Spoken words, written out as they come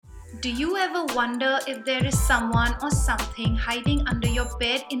Do you ever wonder if there is someone or something hiding under your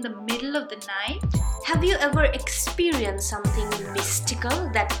bed in the middle of the night? Have you ever experienced something mystical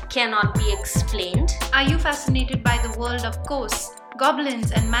that cannot be explained? Are you fascinated by the world of ghosts,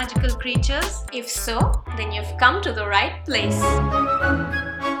 goblins, and magical creatures? If so, then you've come to the right place.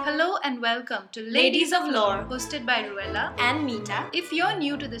 Hello and welcome to Ladies of Lore, hosted by Ruella and Meeta. If you're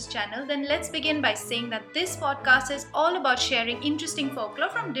new to this channel, then let's begin by saying that this podcast is all about sharing interesting folklore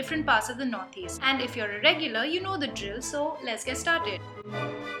from different parts of the Northeast. And if you're a regular, you know the drill, so let's get started.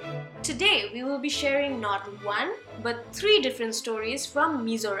 Today, we will be sharing not one, but 3 different stories from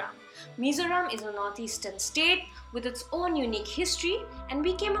Mizoram. Mizoram is a northeastern state with its own unique history, and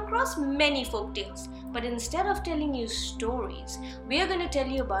we came across many folk tales. But instead of telling you stories, we are going to tell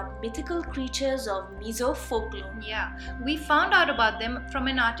you about mythical creatures of Mizo folklore. Yeah, we found out about them from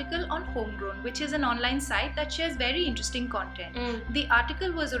an article on Homegrown, which is an online site that shares very interesting content. The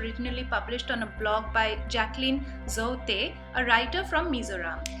article was originally published on a blog by Jacqueline Zoute, a writer from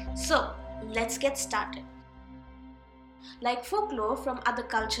Mizoram. So, let's get started. Like folklore from other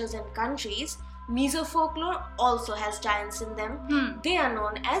cultures and countries, Mizo folklore also has giants in them. They are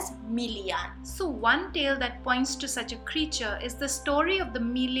known as Milian. So one tale that points to such a creature is the story of the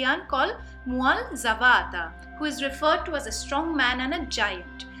Milian called Mual Zavata, who is referred to as a strong man and a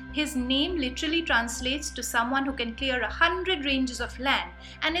giant. His name literally translates to someone who can clear 100 ranges of land,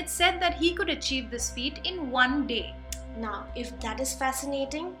 and it's said that he could achieve this feat in one day. Now, if that is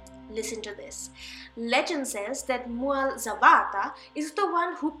fascinating, listen to this. Legend says that Mual Zavata is the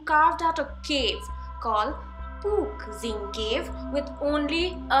one who carved out a cave called Pook Zing Cave with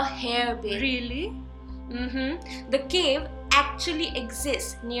only a hairbin. Really? The cave actually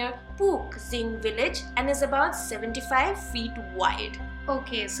exists near Pook Zing village and is about 75 feet wide.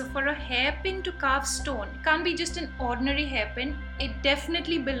 Okay, so for a hairpin to carve stone, it can't be just an ordinary hairpin. It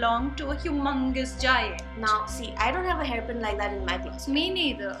definitely belonged to a humongous giant. Now, see, I don't have a hairpin like that in my closet. Me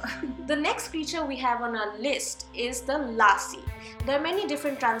neither. The next creature we have on our list is the Lassi. There are many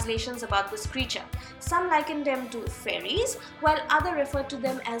different translations about this creature. Some liken them to fairies, while others refer to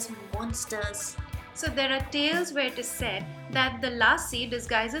them as monsters. So there are tales where it is said that the lassi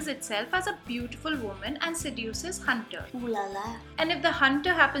disguises itself as a beautiful woman and seduces hunter. Ooh la la. And if the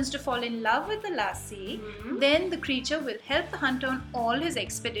hunter happens to fall in love with the lassi, then the creature will help the hunter on all his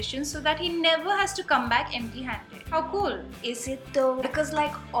expeditions so that he never has to come back empty-handed. How cool! Is it though? Because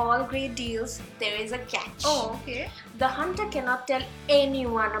like all great deals, there is a catch. Oh, okay. The hunter cannot tell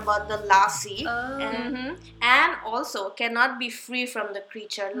anyone about the lassi and also cannot be free from the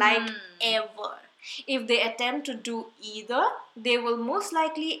creature like ever. If they attempt to do either, they will most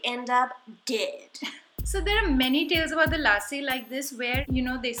likely end up dead. So there are many tales about the lassi like this where,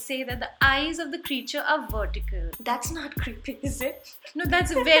 they say that the eyes of the creature are vertical. That's not creepy, is it? No,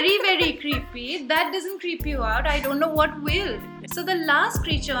 that's very, very creepy. That doesn't creep you out. I don't know what will. So the last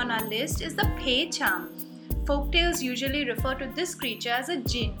creature on our list is the Pecham. Folktales usually refer to this creature as a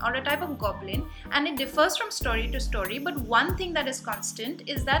jinn or a type of goblin, and it differs from story to story, but one thing that is constant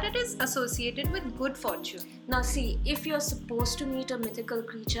is that it is associated with good fortune. Now see, if you're supposed to meet a mythical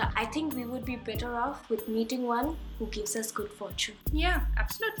creature, I think we would be better off with meeting one who gives us good fortune. Yeah,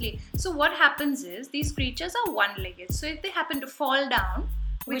 absolutely. So what happens is, these creatures are one-legged, so if they happen to fall down,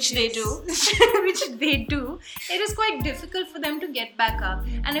 which they do, it is quite difficult for them to get back up.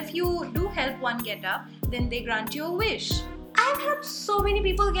 And if you do help one get up, then they grant you a wish. I've had so many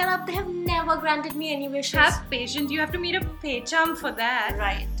people get up, they have never granted me any wishes. Have patience, you have to meet a Pecham for that.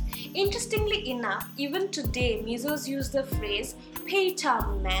 Right. Interestingly enough, even today, Mizos use the phrase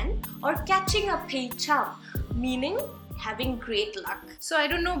Pecham man or catching a Pecham, meaning having great luck. So I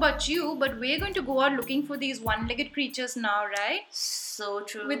don't know about you, but we're going to go out looking for these one-legged creatures now, right? So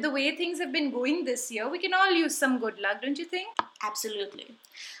true. With the way things have been going this year, we can all use some good luck, don't you think? Absolutely.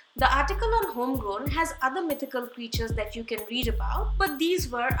 The article on Homegrown has other mythical creatures that you can read about, but these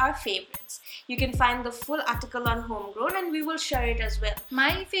were our favorites. You can find the full article on Homegrown and we will share it as well.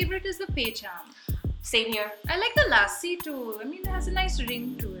 My favorite is the Pecham. Same here. I like the lassi too. I mean, it has a nice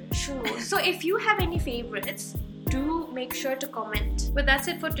ring to it. True. So if you have any favorites, do make sure to comment. But that's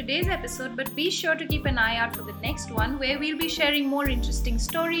it for today's episode, but be sure to keep an eye out for the next one where we'll be sharing more interesting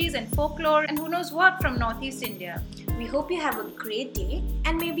stories and folklore and who knows what from Northeast India. We hope you have a great day,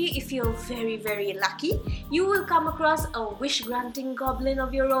 and maybe if you're very, very lucky, you will come across a wish-granting goblin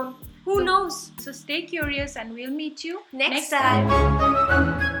of your own. Who knows? So stay curious and we'll meet you next time.